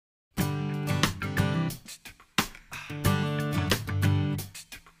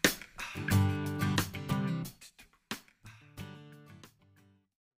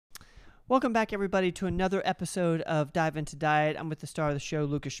Welcome back, everybody, to another episode of Dive Into Diet. I'm with the star of the show,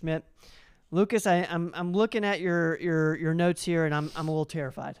 Lucas Schmidt. Lucas, I'm looking at your notes here, and I'm a little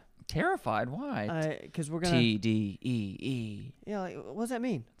terrified. Terrified? Why? Because we're gonna TDEE. Yeah, like, what does that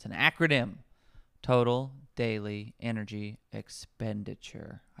mean? It's an acronym. Total Daily Energy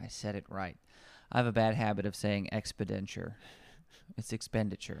Expenditure. I said it right. I have a bad habit of saying expenditure. It's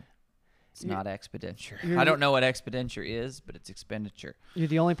expenditure. It's not expenditure. I don't know what expenditure is, but it's expenditure. You're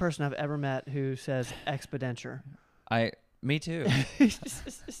the only person I've ever met who says expenditure. Me too.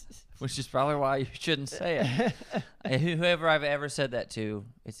 Which is probably why you shouldn't say it. Whoever I've ever said that to,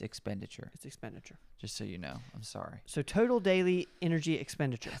 it's expenditure. It's expenditure. Just so you know. I'm sorry. So total daily energy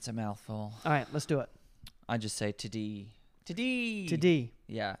expenditure. That's a mouthful. All right, let's do it. I just say TDEE. TDEE. TDEE.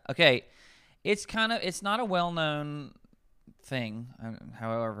 Yeah. Okay. It's not a well-known thing,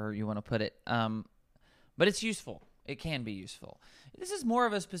 however you want to put it, but it's useful. It can be useful. This is more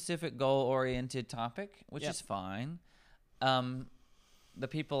of a specific goal-oriented topic, which is fine. The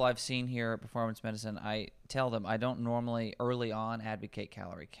people I've seen here at Performance Medicine, I tell them I don't normally early on advocate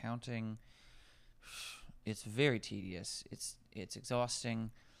calorie counting. It's very tedious. It's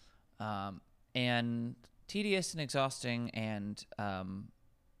exhausting, and tedious and exhausting and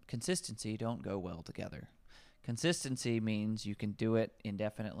consistency don't go well together. Consistency means you can do it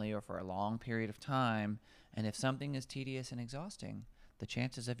indefinitely or for a long period of time, and if something is tedious and exhausting, the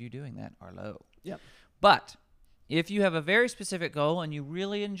chances of you doing that are low. Yep. But if you have a very specific goal and you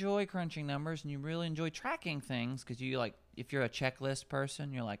really enjoy crunching numbers and you really enjoy tracking things, because if you're a checklist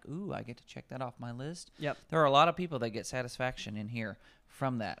person, you're like, ooh, I get to check that off my list. Yep. There are a lot of people that get satisfaction in here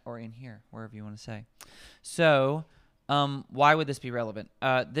from that, or in here, wherever you want to say. So why would this be relevant?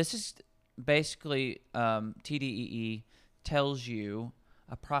 This is basically TDEE tells you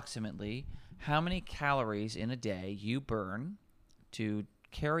approximately how many calories in a day you burn to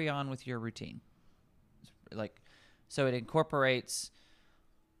carry on with your routine. So it incorporates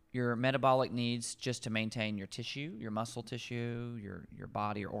your metabolic needs just to maintain your tissue, your muscle tissue, your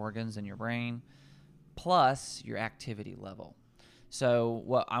body, your organs, and your brain, plus your activity level. So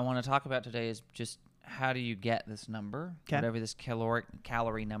what I want to talk about today is just how do you get this number, whatever this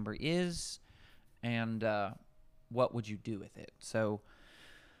calorie number is, and what would you do with it? So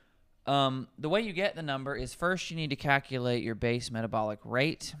the way you get the number is first you need to calculate your base metabolic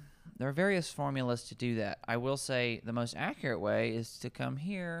rate. There are various formulas to do that. I will say the most accurate way is to come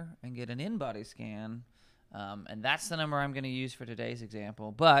here and get an in-body scan, and that's the number I'm going to use for today's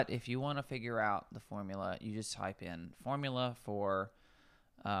example. But if you want to figure out the formula, you just type in formula for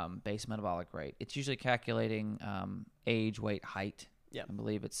base metabolic rate. It's usually calculating age, weight, height. Yep. I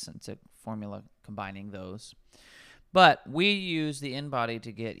believe it's a formula combining those. But we use the in-body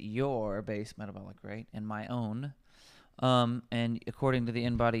to get your base metabolic rate and my own. And according to the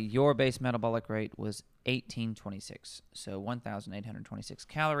in-body, your base metabolic rate was 1826, so 1,826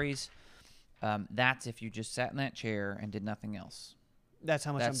 calories. That's if you just sat in that chair and did nothing else. That's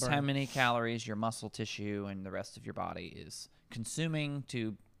how much I'm burning. That's how many calories your muscle tissue and the rest of your body is consuming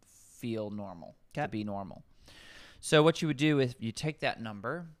to feel normal, to be normal. So what you would do is you take that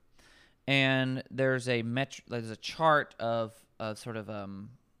number, and there's a chart of sort of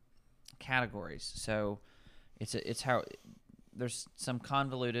categories. So it's how there's some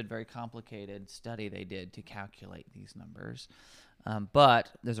convoluted, very complicated study they did to calculate these numbers, but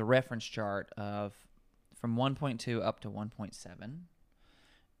there's a reference chart of from 1.2 up to 1.7,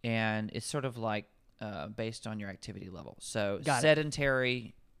 and it's sort of like based on your activity level. So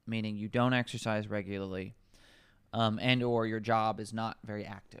sedentary, meaning you don't exercise regularly, and or your job is not very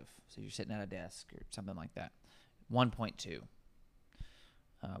active, so you're sitting at a desk or something like that. 1.2.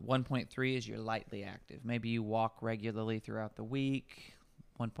 1.3 is you're lightly active. Maybe you walk regularly throughout the week.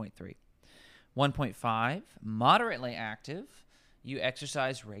 1.3. 1.5, moderately active. You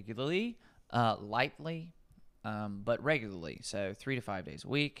exercise regularly, lightly, but regularly. So 3 to 5 days a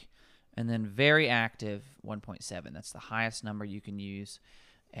week. And then very active, 1.7. That's the highest number you can use.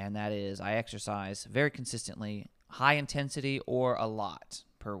 And that is I exercise very consistently, high intensity or a lot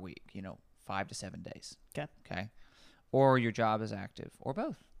per week, 5 to 7 days. Okay. Or your job is active, or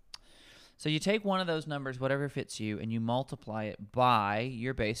both. So you take one of those numbers, whatever fits you, and you multiply it by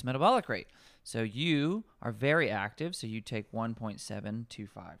your base metabolic rate. So you are very active, so you take 1.725,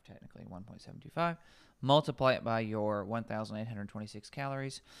 technically 1.725, multiply it by your 1,826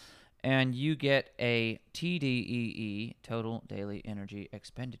 calories, and you get a TDEE, total daily energy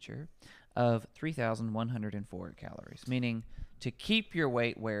expenditure, of 3,104 calories, meaning to keep your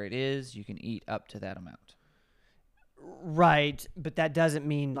weight where it is, you can eat up to that amount. Right, but that doesn't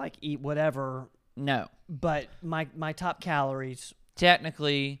mean like eat whatever. No. But my top calories.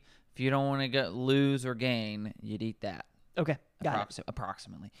 Technically, If you don't want to lose or gain, you'd eat that. Okay, got it.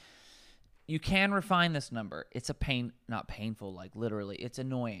 Approximately. You can refine this number. It's not painful, like literally. It's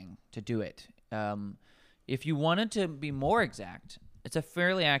annoying to do it. If you wanted to be more exact, it's a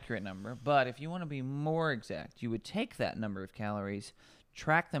fairly accurate number. But if you want to be more exact, you would take that number of calories,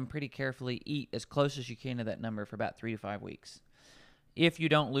 track them pretty carefully, eat as close as you can to that number for about 3 to 5 weeks. If you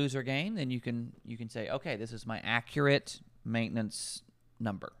don't lose or gain, then you can say, okay, this is my accurate maintenance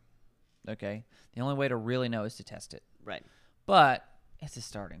number. Okay? The only way to really know is to test it. Right. But it's a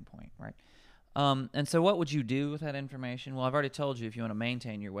starting point, right? And so what would you do with that information? Well, I've already told you if you want to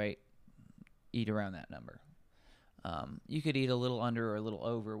maintain your weight, eat around that number. You could eat a little under or a little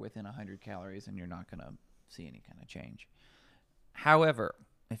over within 100 calories, and you're not going to see any kind of change. However,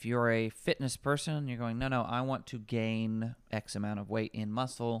 if you're a fitness person, you're going, no, I want to gain X amount of weight in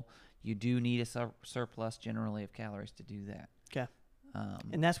muscle. You do need a surplus generally of calories to do that. Okay.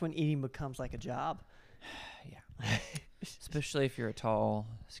 And that's when eating becomes like a job. Yeah. Especially if you're a tall,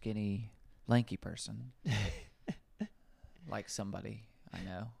 skinny, lanky person. Like somebody I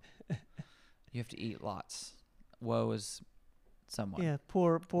know. You have to eat lots. Woe is someone. Yeah,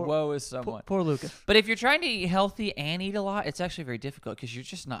 poor Woe is someone. Poor Lucas. But if you're trying to eat healthy and eat a lot, it's actually very difficult because you're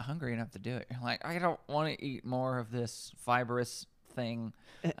just not hungry enough to do it. You're like, I don't want to eat more of this fibrous thing.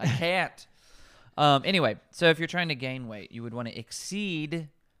 I can't. Anyway, so if you're trying to gain weight, you would want to exceed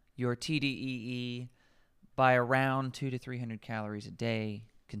your TDEE by around 200 to 300 calories a day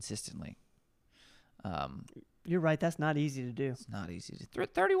consistently. You're right. That's not easy to do. It's not easy.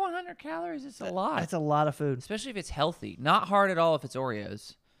 3,100 calories is a lot. That's a lot of food. Especially if it's healthy. Not hard at all if it's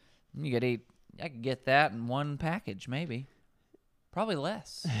Oreos. You could eat, I could get that in one package, maybe. Probably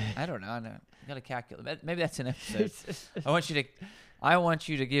less. I don't know. You got to calculate. Maybe that's an episode. I want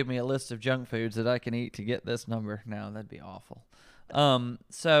you to give me a list of junk foods that I can eat to get this number. No, that'd be awful.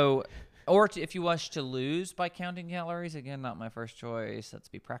 If you wish to lose by counting calories, again, not my first choice. Let's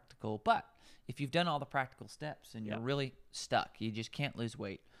be practical. But if you've done all the practical steps and you're really stuck, you just can't lose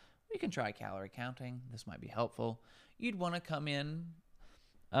weight, you can try calorie counting. This might be helpful. You'd want to come in.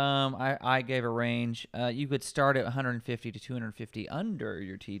 I gave a range. You could start at 150 to 250 under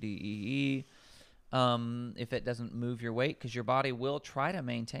your TDEE if it doesn't move your weight, because your body will try to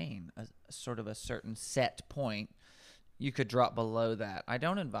maintain a sort of a certain set point. You could drop below that. I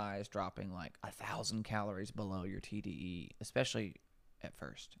don't advise dropping like 1,000 calories below your TDEE, especially at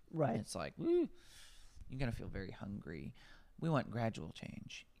first. Right. It's like, woo, you're going to feel very hungry. We want gradual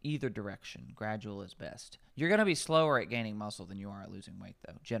change. Either direction. Gradual is best. You're going to be slower at gaining muscle than you are at losing weight,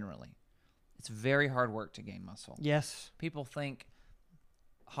 though, generally. It's very hard work to gain muscle. Yes. People think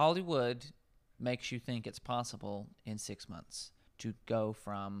Hollywood makes you think it's possible in 6 months to go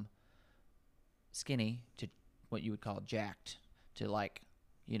from skinny to what you would call jacked to like,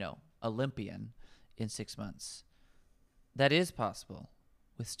 Olympian in 6 months. That is possible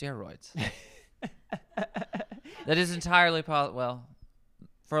with steroids. That is entirely possible. Well,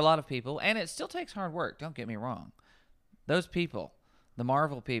 for a lot of people, and it still takes hard work. Don't get me wrong. Those people, the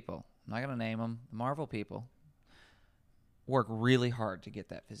Marvel people, I'm not going to name them, the Marvel people, work really hard to get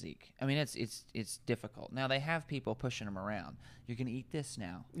that physique. I mean, it's difficult. Now, they have people pushing them around. You can eat this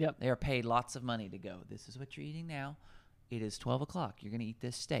now. Yep. They are paid lots of money to go, this is what you're eating now. It is 12 o'clock. You're going to eat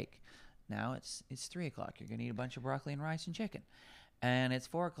this steak. Now it's 3 o'clock. You're going to eat a bunch of broccoli and rice and chicken. And it's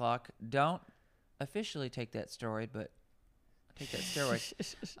 4 o'clock. Don't officially take that steroid, but take that steroid,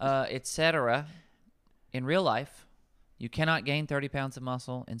 etc. In real life, you cannot gain 30 pounds of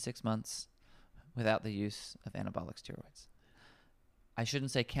muscle in 6 months without the use of anabolic steroids. I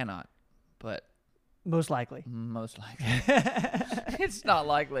shouldn't say cannot, but most likely. Most likely. It's not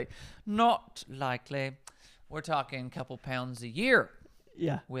likely. Not likely. We're talking a couple pounds a year.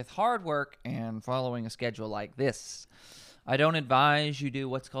 Yeah. With hard work and following a schedule like this. I don't advise you do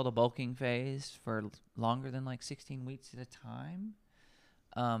what's called a bulking phase for longer than like 16 weeks at a time.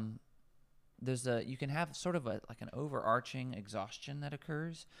 You can have sort of an overarching exhaustion that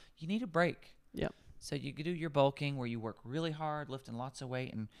occurs. You need a break. Yep. So you could do your bulking where you work really hard, lifting lots of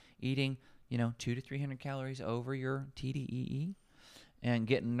weight and eating, 200 to 300 calories over your TDEE, and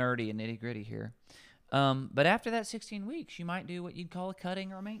getting nerdy and nitty gritty here. But after that 16 weeks, you might do what you'd call a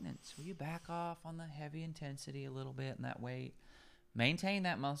cutting or maintenance, where you back off on the heavy intensity a little bit and that weight. Maintain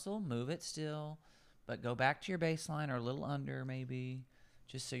that muscle, move it still, but go back to your baseline or a little under maybe,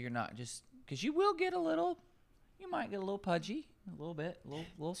 just so you're not because you might get a little pudgy, a little bit, a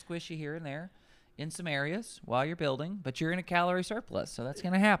little squishy here and there in some areas while you're building, but you're in a calorie surplus, so that's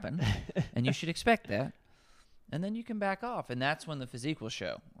going to happen, and you should expect that. And then you can back off, and that's when the physique will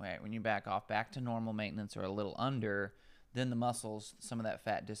show. Right? When you back off back to normal maintenance or a little under, then the muscles, some of that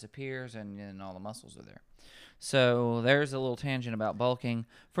fat disappears, and then all the muscles are there. So there's a little tangent about bulking.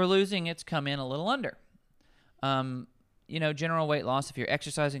 For losing, it's come in a little under. General weight loss, if you're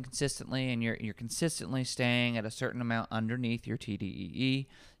exercising consistently and you're consistently staying at a certain amount underneath your TDEE,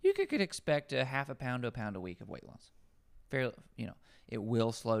 you could expect a half a pound to a pound a week of weight loss. Fairly, it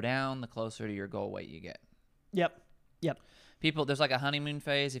will slow down the closer to your goal weight you get. Yep. People, there's like a honeymoon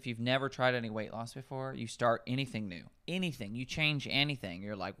phase. If you've never tried any weight loss before, you start anything new. Anything. You change anything.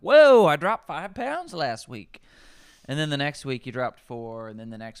 You're like, whoa, I dropped 5 pounds last week. And then the next week you dropped 4, and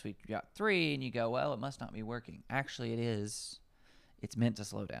then the next week you dropped 3, and you go, well, it must not be working. Actually, it is. It's meant to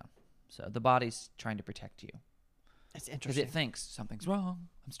slow down. So the body's trying to protect you. That's Because interesting. it thinks something's wrong.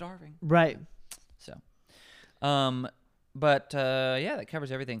 I'm starving. Right. So, that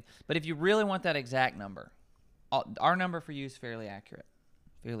covers everything. But if you really want that exact number, our number for you is fairly accurate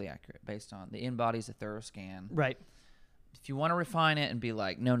based on the InBody's a thorough scan. Right. If you want to refine it and be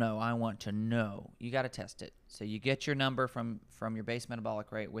like, no, I want to know, you got to test it. So you get your number from your base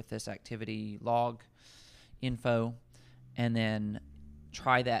metabolic rate with this activity log info, and then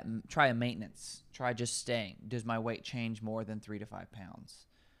try a maintenance. Try just staying. Does my weight change more than 3 to 5 pounds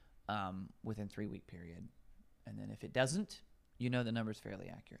within 3-week period? And then if it doesn't, the number's fairly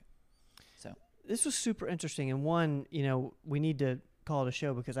accurate. So This was super interesting. And one, we need to call it a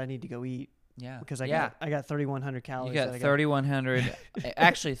show because I need to go eat. Yeah. Because I got 3,100 calories. You got 3,100,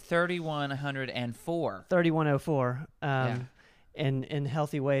 actually 3,104. 3,104. In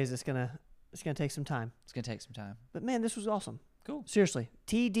healthy ways, it's gonna take some time. It's gonna take some time. But man, this was awesome. Cool. Seriously,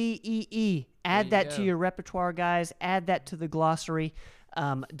 TDEE. Add that to your repertoire, guys. Add that to the glossary.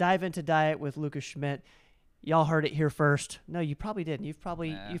 Dive into diet with Lucas Schmidt. Y'all heard it here first. No, you probably didn't. You've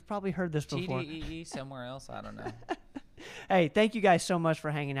probably heard this before. TDEE somewhere else. I don't know. Hey, thank you guys so much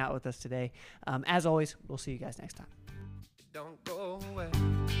for hanging out with us today. As always, we'll see you guys next time. Don't go away.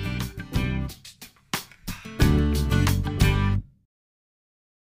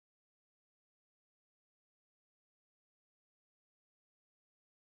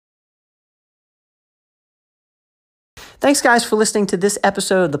 Thanks, guys, for listening to this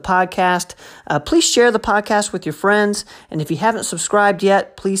episode of the podcast. Please share the podcast with your friends. And if you haven't subscribed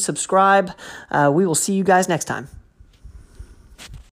yet, please subscribe. We will see you guys next time.